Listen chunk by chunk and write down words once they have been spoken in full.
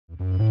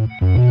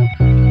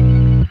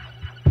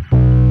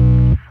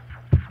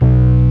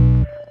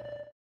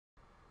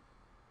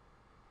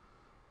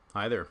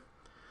Hi there.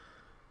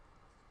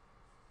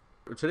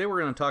 Today we're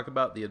going to talk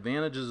about the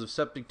advantages of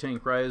septic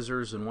tank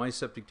risers and why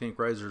septic tank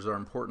risers are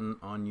important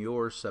on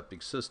your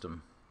septic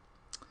system.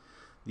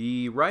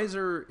 The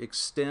riser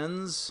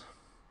extends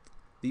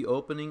the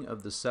opening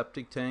of the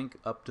septic tank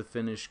up to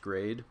finish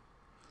grade.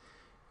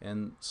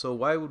 And so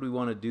why would we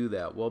want to do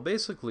that? Well,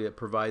 basically it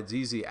provides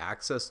easy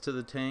access to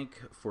the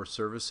tank for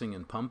servicing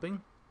and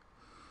pumping.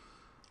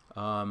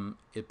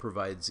 It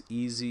provides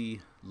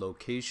easy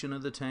location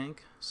of the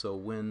tank, so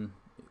when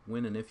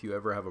and if you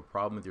ever have a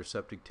problem with your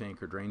septic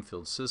tank or drain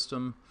field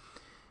system,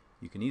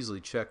 you can easily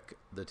check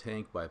the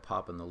tank by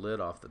popping the lid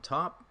off the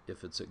top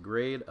if it's at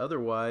grade.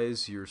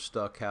 Otherwise, you're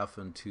stuck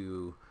having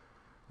to,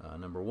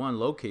 number one,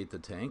 locate the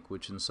tank,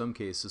 which in some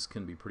cases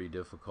can be pretty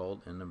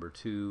difficult, and number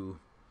two,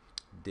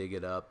 dig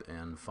it up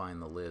and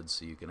find the lid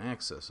so you can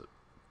access it.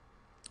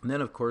 And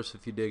then, of course,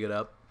 if you dig it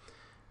up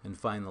and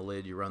find the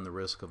lid, you run the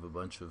risk of a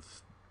bunch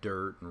of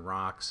dirt and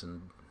rocks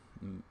and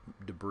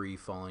debris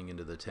falling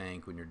into the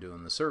tank when you're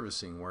doing the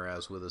servicing,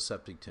 whereas with a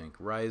septic tank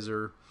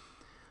riser,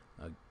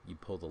 you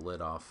pull the lid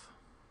off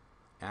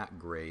at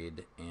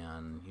grade,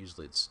 and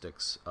usually it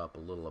sticks up a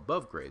little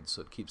above grade,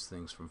 so it keeps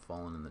things from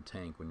falling in the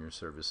tank when you're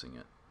servicing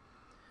it.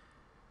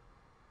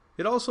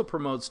 It also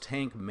promotes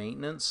tank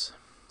maintenance.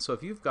 So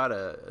if you've got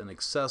an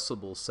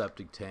accessible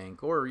septic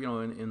tank, or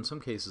in some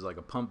cases like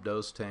a pump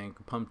dose tank,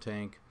 a pump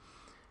tank,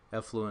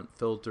 effluent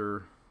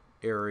filter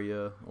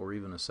area, or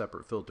even a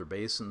separate filter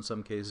basin in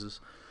some cases,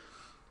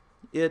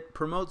 it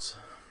promotes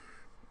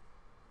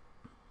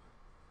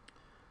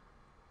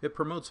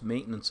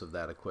maintenance of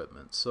that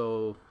equipment.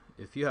 So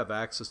if you have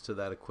access to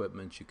that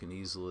equipment, you can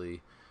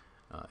easily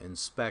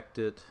inspect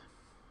it,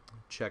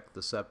 check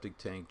the septic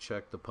tank,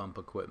 check the pump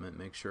equipment,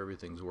 make sure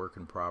everything's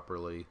working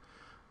properly,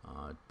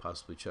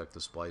 possibly check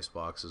the splice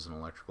boxes and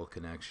electrical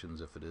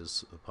connections if it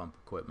is a pump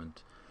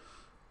equipment,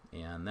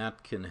 and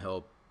that can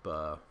help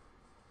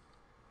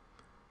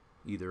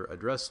either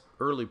address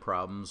early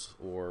problems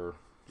or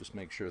just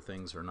make sure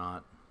things are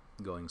not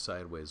going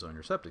sideways on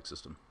your septic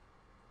system.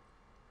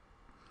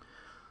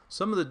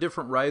 Some of the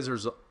different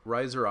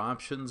riser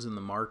options in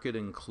the market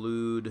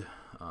include,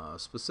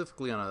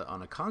 specifically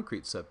on a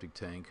concrete septic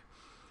tank,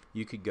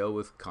 you could go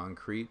with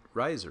concrete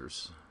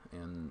risers,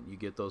 and you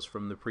get those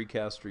from the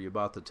precaster you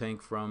bought the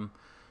tank from.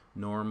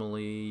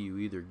 Normally you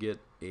either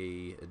get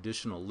a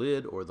additional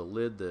lid, or the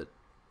lid that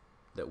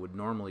would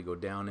normally go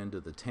down into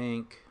the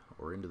tank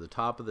or into the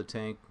top of the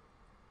tank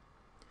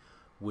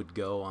would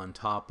go on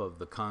top of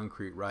the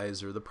concrete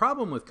riser. The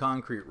problem with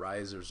concrete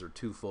risers are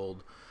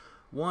twofold.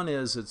 One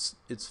is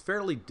it's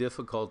fairly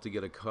difficult to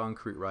get a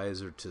concrete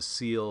riser to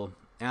seal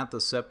at the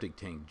septic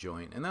tank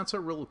joint, and that's a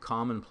real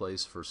common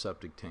place for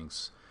septic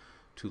tanks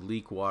to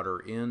leak water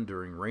in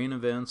during rain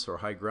events or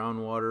high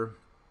groundwater.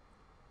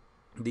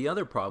 The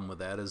other problem with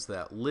that is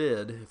that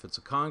lid, if it's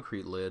a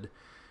concrete lid,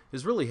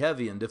 is really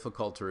heavy and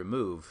difficult to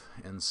remove,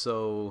 and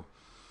so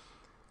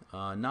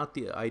not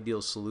the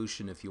ideal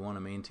solution if you want to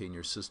maintain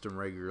your system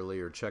regularly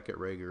or check it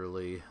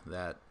regularly.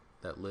 That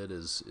lid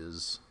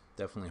is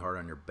definitely hard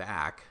on your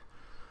back.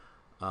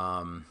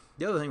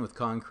 The other thing with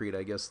concrete,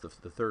 I guess the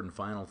third and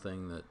final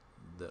thing that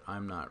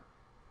I'm not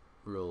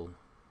real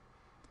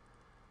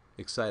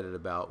excited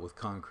about with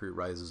concrete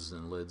risers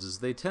and lids is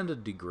they tend to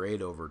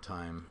degrade over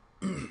time.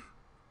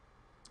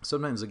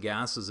 Sometimes the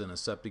gases in a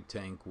septic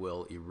tank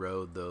will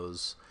erode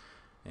those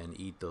and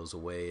eat those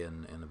away,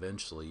 and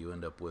eventually you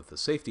end up with a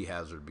safety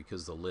hazard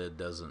because the lid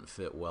doesn't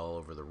fit well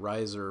over the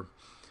riser,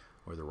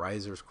 or the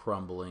riser's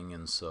crumbling,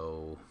 and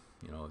so,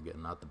 again,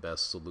 not the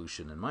best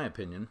solution in my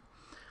opinion.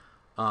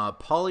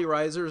 Poly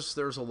risers,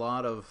 there's a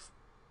lot of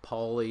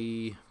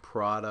poly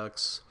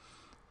products.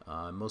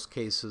 In most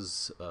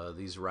cases,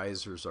 these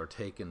risers are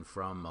taken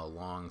from a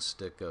long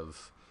stick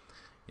of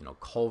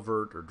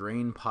culvert or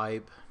drain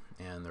pipe,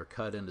 and they're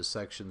cut into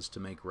sections to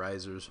make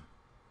risers.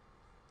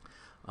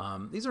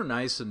 These are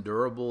nice and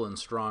durable and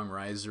strong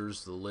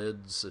risers. The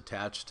lids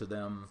attach to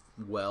them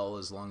well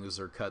as long as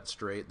they're cut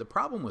straight. The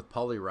problem with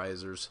poly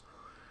risers,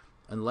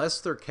 unless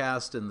they're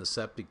cast in the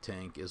septic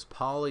tank, is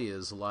poly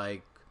is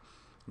like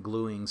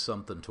gluing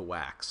something to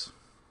wax,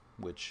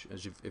 which,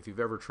 if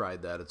you've ever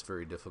tried that, it's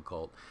very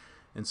difficult.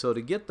 And so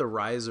to get the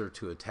riser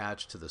to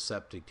attach to the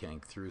septic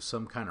tank through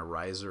some kind of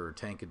riser or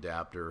tank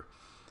adapter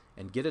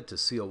and get it to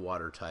seal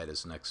watertight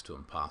is next to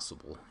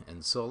impossible.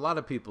 And so a lot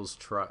of people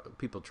try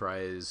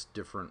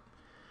different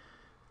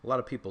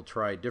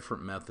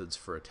methods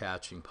for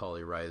attaching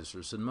poly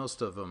risers, and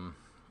most of them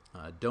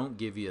don't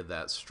give you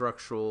that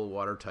structural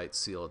watertight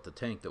seal at the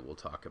tank that we'll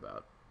talk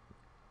about.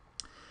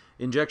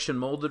 Injection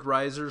molded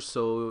risers,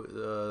 so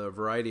a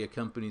variety of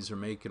companies are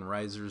making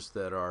risers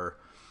that are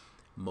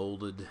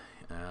molded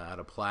out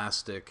of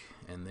plastic,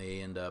 and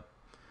they end up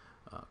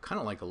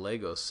kind of like a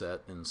Lego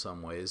set in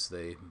some ways.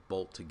 They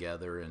bolt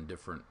together in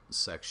different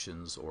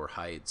sections or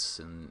heights,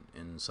 and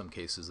in some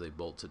cases they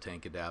bolt to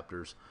tank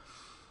adapters.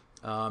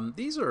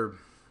 These are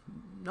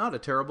not a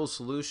terrible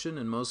solution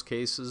in most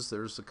cases.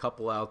 There's a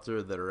couple out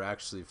there that are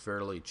actually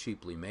fairly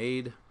cheaply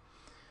made,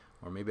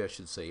 or maybe I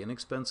should say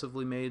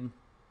inexpensively made.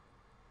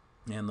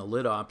 And the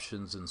lid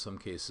options in some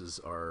cases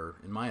are,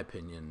 in my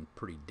opinion,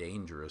 pretty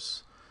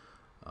dangerous.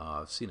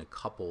 I've seen a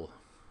couple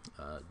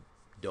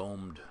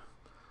domed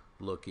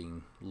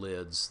looking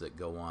lids that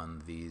go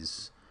on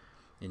these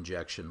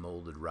injection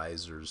molded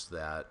risers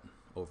that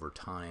over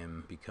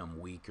time become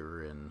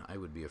weaker, and I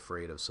would be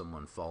afraid of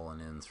someone falling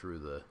in through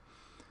the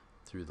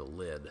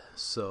lid.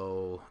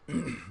 So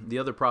the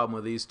other problem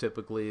with these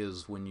typically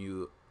is when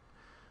you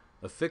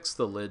affix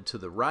the lid to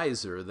the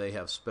riser, they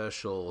have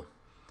special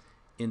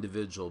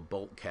individual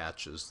bolt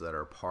catches that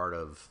are part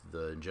of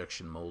the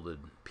injection molded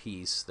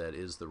piece that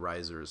is the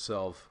riser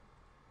itself.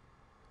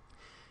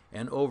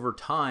 And over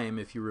time,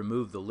 if you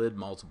remove the lid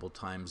multiple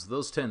times,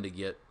 those tend to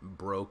get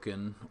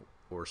broken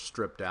or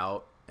stripped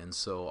out, and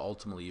so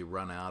ultimately you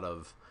run out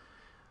of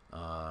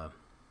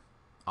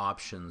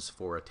options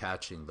for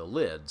attaching the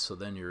lid. So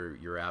then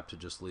you're apt to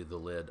just leave the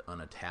lid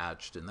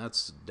unattached, and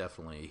that's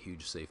definitely a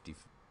huge safety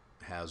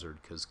hazard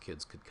because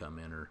kids could come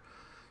in, or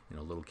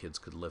little kids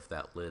could lift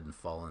that lid and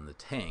fall in the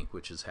tank,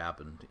 which has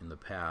happened in the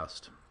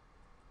past.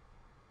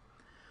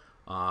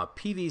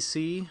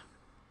 PVC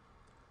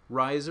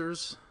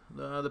risers.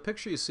 The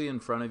picture you see in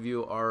front of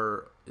you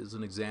is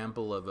an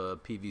example of a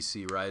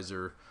PVC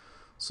riser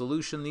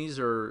solution. These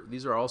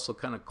are also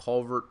kind of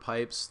culvert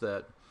pipes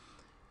that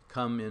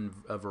come in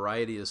a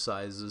variety of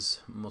sizes,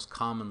 most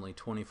commonly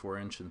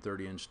 24-inch and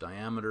 30-inch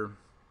diameter,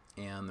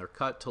 and they're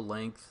cut to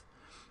length,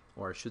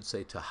 or I should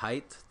say to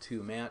height,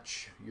 to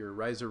match your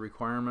riser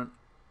requirement.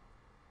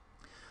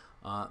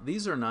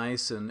 These are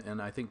nice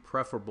and I think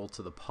preferable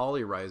to the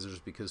poly risers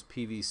because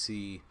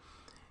PVC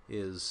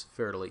is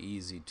fairly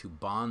easy to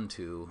bond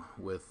to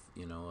with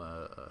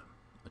a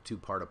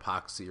two-part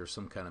epoxy or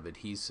some kind of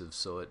adhesive,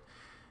 so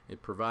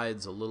it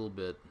provides a little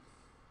bit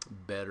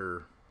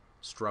better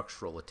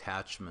structural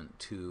attachment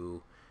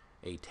to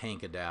a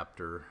tank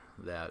adapter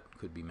that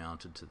could be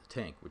mounted to the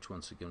tank, which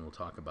once again we'll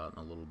talk about in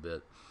a little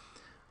bit.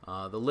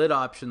 The lid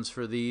options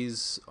for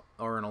these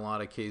are in a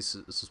lot of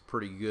cases, this is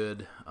pretty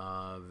good,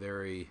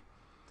 very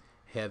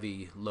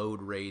heavy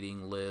load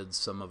rating lids.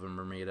 Some of them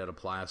are made out of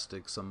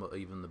plastic, some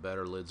even the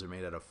better lids are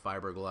made out of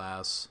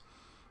fiberglass.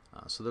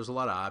 So there's a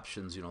lot of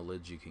options,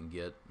 lids you can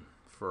get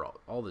for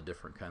all the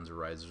different kinds of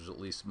risers, at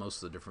least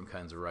most of the different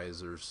kinds of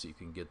risers. You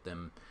can get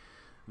them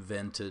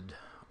vented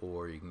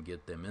or you can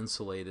get them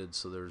insulated,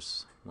 so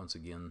there's once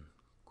again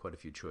quite a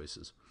few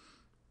choices.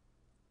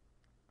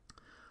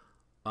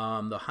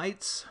 The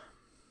heights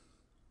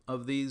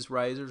of these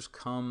risers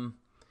come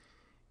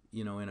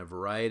in a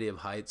variety of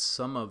heights.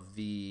 Some of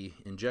the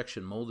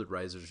injection molded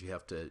risers, you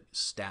have to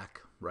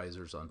stack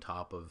risers on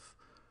top of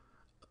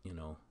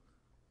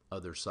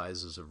other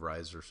sizes of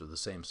risers or the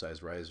same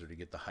size riser to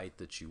get the height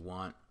that you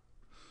want.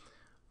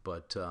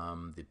 But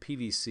the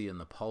PVC and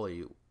the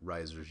poly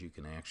risers you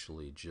can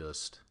actually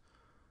just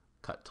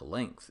cut to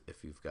length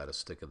if you've got a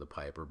stick of the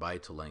pipe, or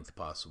bite to length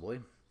possibly.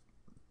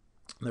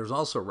 There's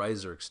also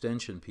riser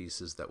extension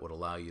pieces that would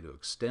allow you to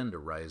extend a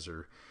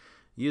riser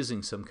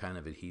using some kind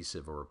of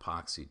adhesive or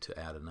epoxy to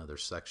add another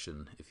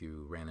section if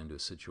you ran into a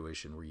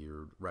situation where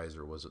your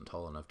riser wasn't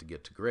tall enough to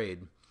get to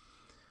grade.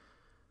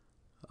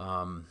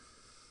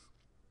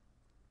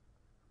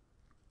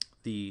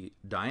 The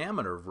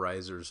diameter of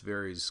risers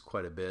varies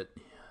quite a bit.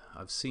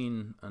 I've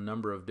seen a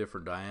number of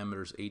different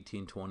diameters,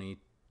 18, 20,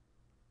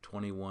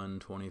 21,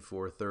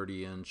 24,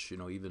 30 inch,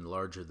 even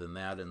larger than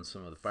that in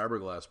some of the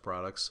fiberglass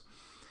products.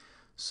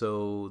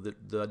 So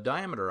the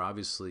diameter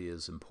obviously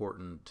is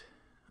important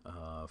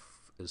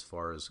as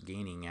far as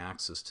gaining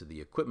access to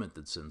the equipment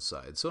that's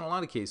inside. So in a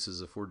lot of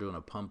cases, if we're doing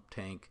a pump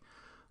tank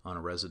on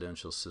a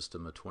residential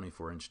system, a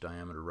 24-inch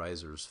diameter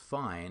riser is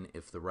fine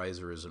if the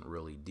riser isn't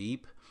really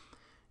deep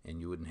and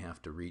you wouldn't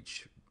have to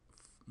reach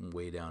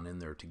way down in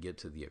there to get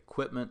to the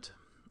equipment.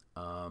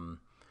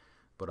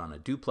 But on a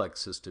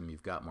duplex system,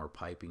 you've got more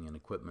piping and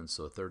equipment,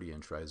 so a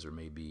 30-inch riser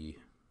may be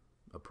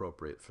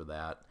appropriate for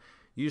that.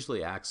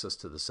 Usually access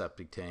to the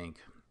septic tank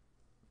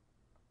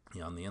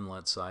on the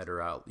inlet side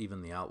or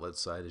even the outlet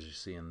side, as you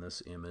see in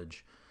this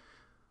image,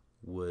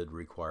 would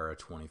require a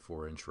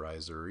 24-inch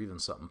riser or even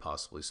something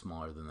possibly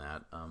smaller than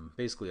that.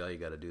 Basically all you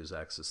got to do is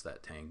access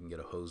that tank and get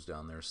a hose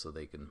down there so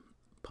they can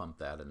pump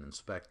that and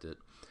inspect it.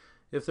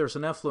 If there's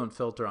an effluent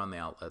filter on the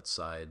outlet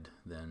side,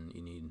 then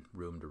you need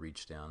room to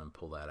reach down and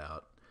pull that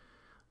out.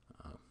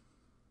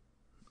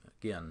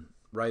 Again,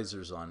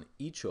 risers on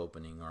each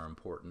opening are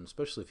important,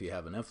 especially if you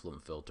have an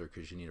effluent filter,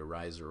 because you need a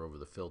riser over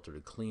the filter to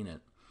clean it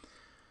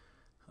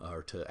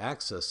or to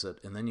access it,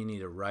 and then you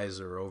need a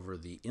riser over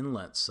the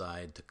inlet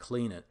side to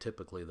clean it.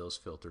 Typically those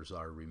filters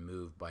are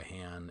removed by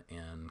hand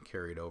and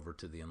carried over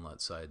to the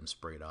inlet side and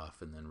sprayed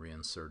off and then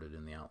reinserted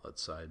in the outlet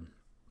side.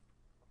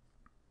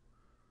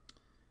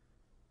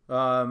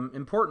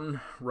 Important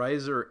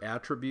riser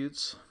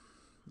attributes.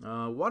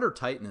 Water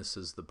tightness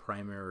is the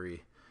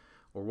primary,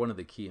 or one of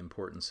the key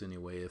importance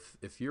anyway.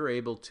 If you're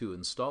able to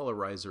install a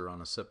riser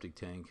on a septic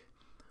tank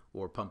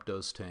or pump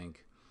dose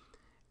tank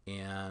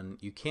and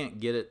you can't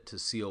get it to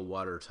seal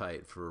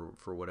watertight for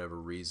whatever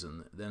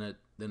reason, then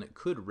it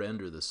could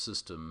render the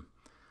system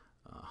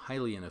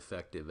highly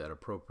ineffective at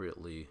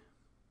appropriately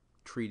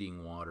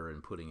treating water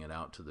and putting it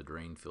out to the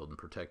drain field and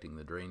protecting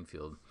the drain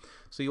field.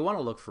 So you want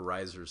to look for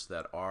risers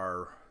that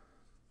are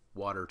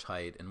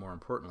watertight, and more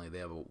importantly, they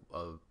have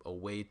a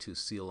way to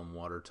seal them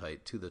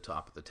watertight to the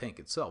top of the tank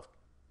itself.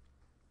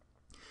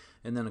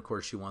 And then, of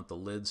course, you want the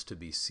lids to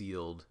be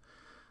sealed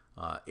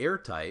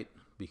airtight,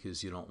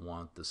 because you don't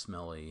want the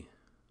smelly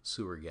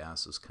sewer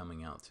gases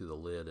coming out through the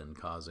lid and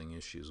causing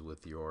issues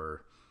with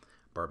your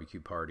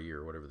barbecue party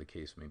or whatever the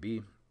case may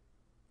be.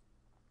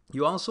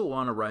 You also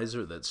want a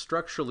riser that's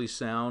structurally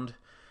sound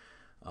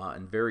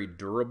and very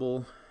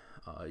durable.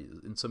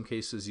 In some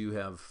cases, you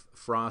have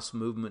frost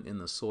movement in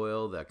the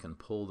soil that can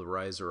pull the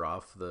riser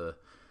off the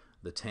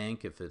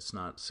tank if it's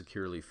not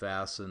securely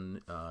fastened.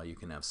 You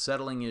can have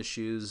settling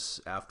issues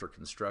after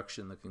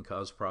construction that can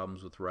cause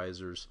problems with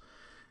risers.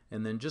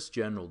 And then just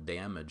general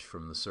damage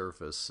from the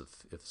surface.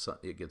 If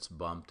it gets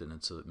bumped and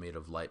it's made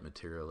of light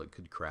material, it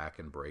could crack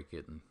and break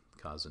it and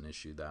cause an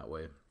issue that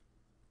way.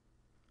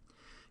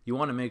 You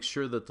want to make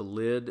sure that the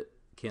lid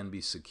can be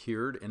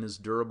secured and is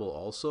durable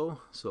also.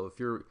 So if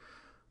you're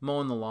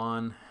mowing the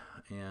lawn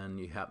and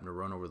you happen to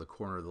run over the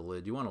corner of the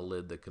lid, you want a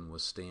lid that can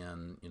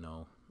withstand,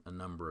 a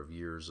number of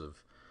years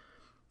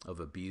of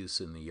abuse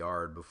in the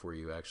yard before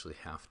you actually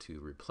have to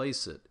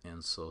replace it.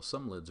 And so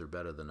some lids are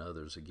better than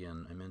others.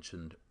 Again, I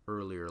mentioned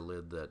earlier a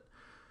lid that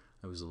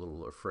I was a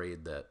little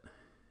afraid that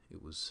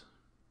it was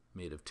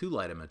made of too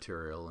light a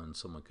material and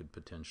someone could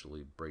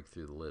potentially break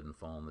through the lid and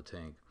fall in the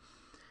tank.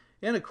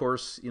 And of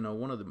course,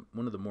 one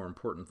of the more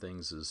important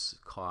things is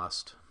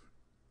cost.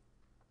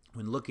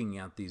 When looking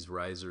at these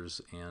risers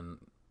and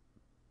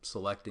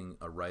selecting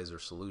a riser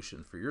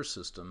solution for your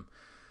system,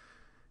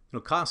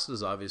 cost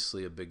is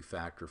obviously a big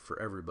factor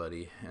for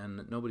everybody,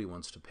 and nobody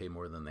wants to pay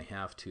more than they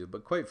have to.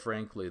 But quite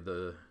frankly,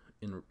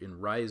 in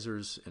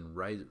risers and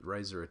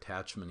riser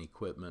attachment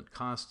equipment,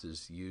 cost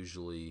is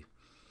usually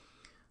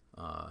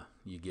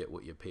you get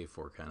what you pay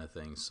for kind of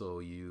thing. So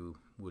you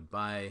would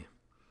buy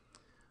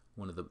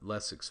one of the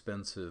less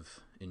expensive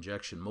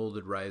injection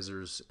molded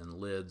risers and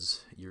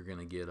lids, you're going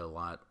to get a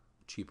lot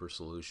cheaper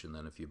solution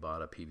than if you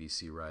bought a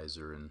PVC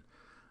riser and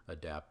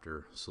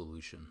adapter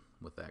solution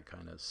with that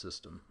kind of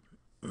system.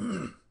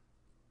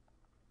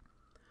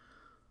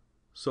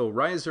 So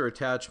riser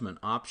attachment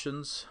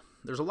options.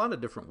 There's a lot of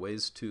different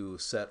ways to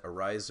set a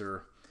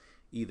riser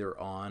either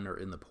on or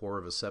in the pour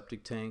of a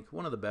septic tank.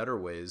 One of the better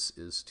ways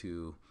is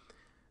to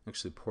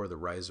actually pour the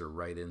riser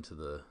right into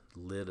the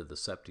lid of the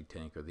septic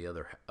tank or the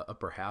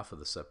upper half of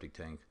the septic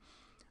tank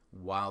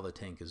while the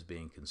tank is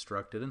being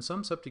constructed. And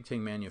some septic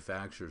tank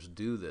manufacturers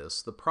do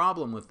this. The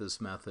problem with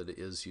this method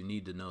is you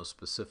need to know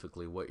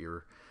specifically what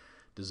your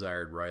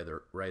desired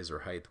riser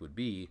height would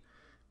be,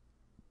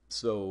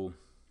 so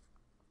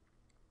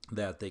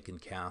that they can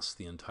cast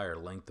the entire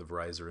length of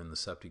riser in the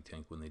septic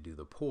tank when they do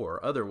the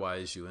pour.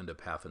 Otherwise, you end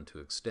up having to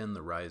extend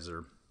the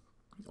riser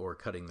or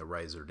cutting the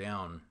riser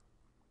down.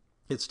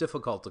 It's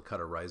difficult to cut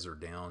a riser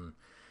down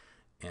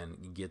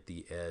and get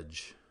the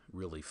edge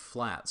really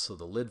flat so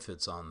the lid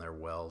fits on there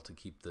well to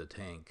keep the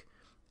tank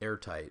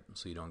airtight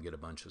so you don't get a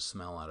bunch of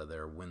smell out of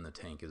there when the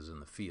tank is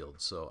in the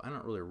field. So I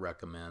don't really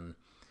recommend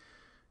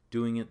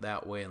doing it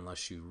that way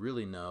unless you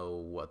really know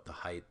what the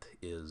height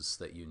is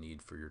that you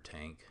need for your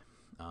tank.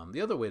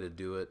 The other way to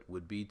do it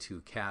would be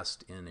to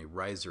cast in a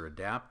riser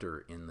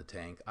adapter in the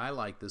tank. I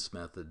like this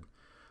method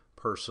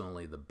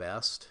personally the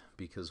best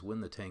because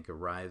when the tank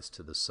arrives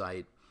to the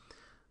site,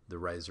 the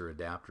riser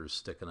adapter is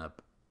sticking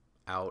up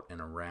out and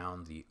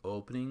around the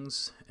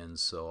openings, and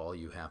so all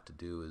you have to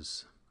do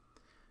is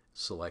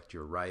select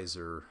your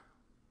riser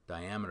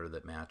diameter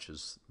that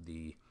matches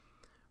the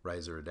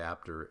riser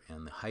adapter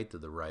and the height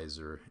of the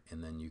riser,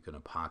 and then you can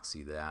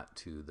epoxy that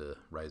to the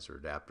riser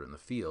adapter in the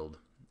field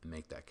and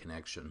make that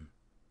connection.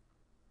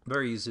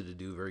 Very easy to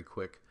do, very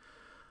quick.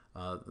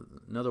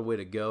 Another way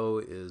to go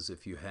is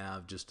if you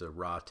have just a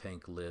raw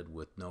tank lid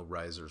with no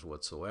risers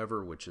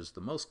whatsoever, which is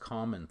the most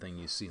common thing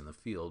you see in the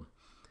field,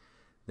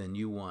 then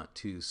you want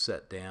to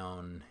set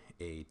down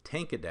a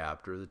tank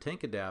adapter. The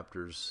tank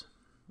adapters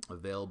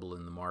available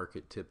in the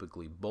market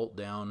typically bolt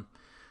down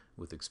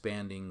with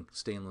expanding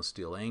stainless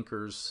steel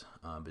anchors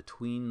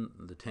between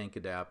the tank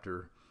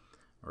adapter,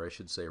 or I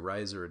should say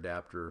riser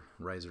adapter,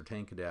 riser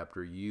tank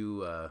adapter.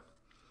 You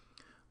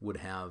would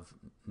have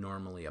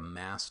normally a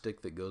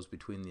mastic that goes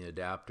between the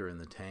adapter and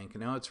the tank.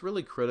 Now it's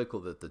really critical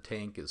that the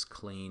tank is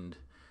cleaned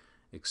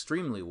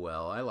extremely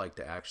well. I like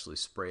to actually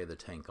spray the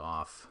tank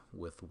off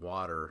with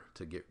water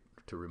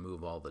to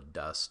remove all the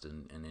dust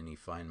and any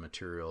fine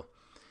material,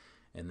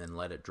 and then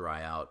let it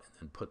dry out,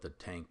 and then put the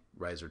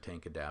riser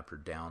tank adapter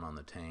down on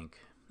the tank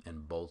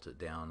and bolt it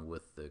down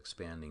with the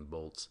expanding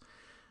bolts.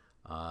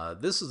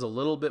 This is a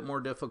little bit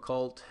more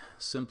difficult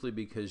simply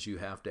because you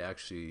have to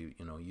actually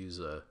use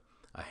a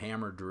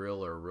hammer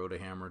drill or a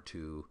rotohammer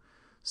to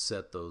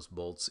set those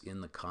bolts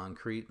in the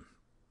concrete.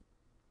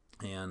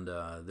 And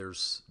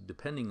there's,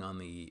 depending on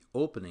the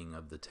opening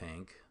of the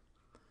tank,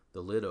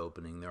 the lid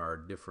opening, there are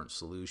different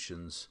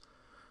solutions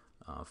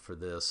for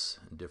this,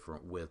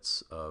 different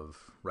widths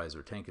of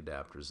riser tank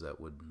adapters that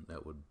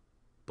would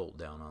bolt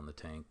down on the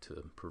tank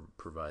to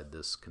provide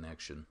this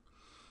connection.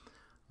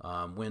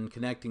 When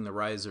connecting the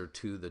riser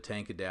to the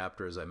tank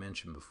adapter, as I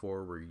mentioned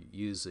before, we're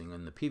using,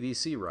 in the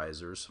PVC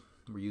risers,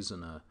 we're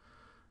using a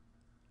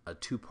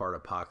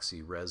two-part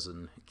epoxy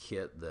resin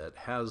kit that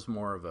has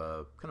more of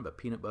a kind of a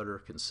peanut butter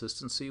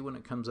consistency when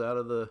it comes out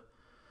of the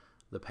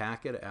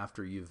packet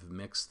after you've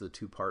mixed the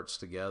two parts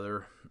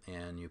together,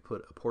 and you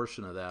put a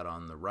portion of that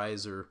on the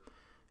riser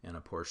and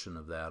a portion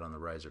of that on the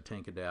riser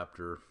tank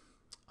adapter.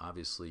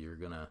 Obviously you're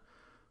going to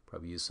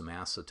probably use some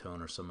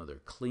acetone or some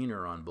other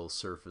cleaner on both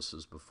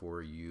surfaces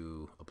before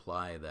you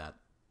apply that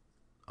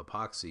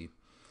epoxy.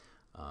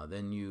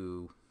 Then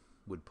you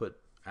would put,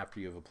 after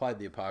you've applied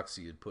the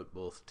epoxy, you'd put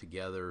both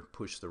together,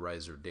 push the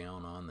riser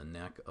down on the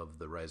neck of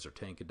the riser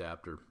tank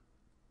adapter,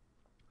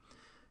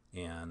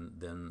 and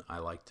then I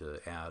like to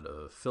add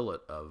a fillet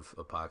of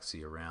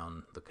epoxy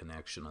around the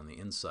connection on the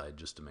inside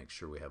just to make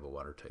sure we have a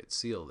watertight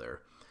seal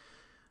there.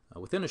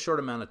 Within a short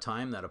amount of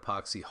time, that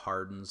epoxy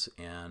hardens,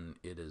 and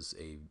it is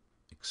a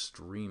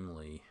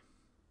extremely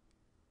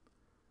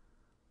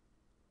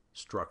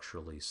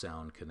structurally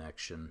sound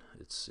connection.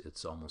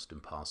 It's almost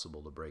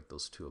impossible to break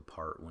those two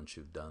apart once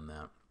you've done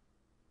that.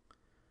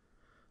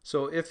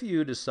 So if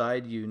you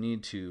decide you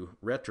need to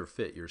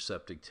retrofit your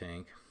septic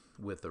tank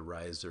with a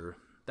riser,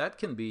 that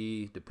can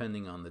be,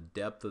 depending on the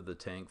depth of the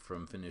tank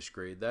from finished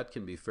grade, that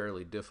can be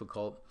fairly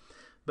difficult.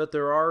 But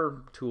there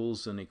are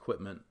tools and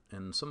equipment,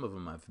 and some of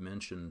them I've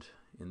mentioned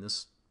in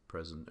this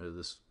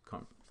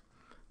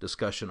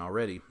discussion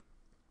already.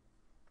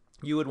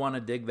 You would want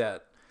to dig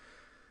that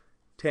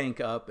tank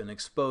up and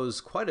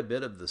expose quite a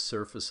bit of the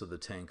surface of the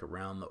tank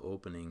around the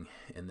opening,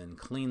 and then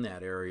clean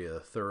that area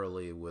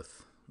thoroughly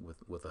with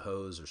a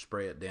hose, or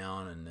spray it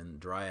down and then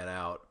dry it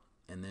out.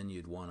 And then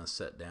you'd want to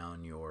set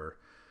down your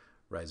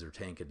riser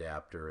tank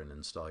adapter and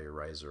install your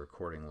riser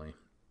accordingly.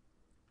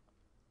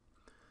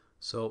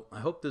 So I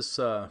hope this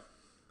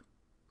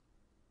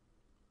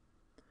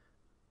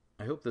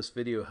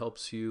video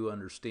helps you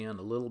understand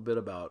a little bit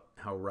about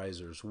how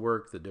risers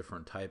work, the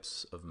different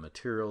types of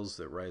materials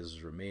that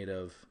risers are made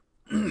of,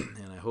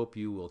 and I hope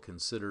you will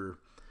consider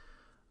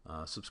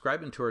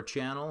subscribing to our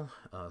channel.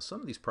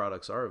 Some of these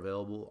products are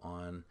available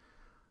on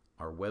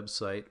our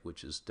website,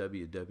 which is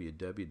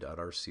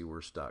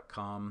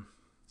www.rcworst.com.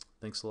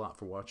 Thanks a lot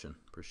for watching.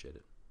 Appreciate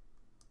it.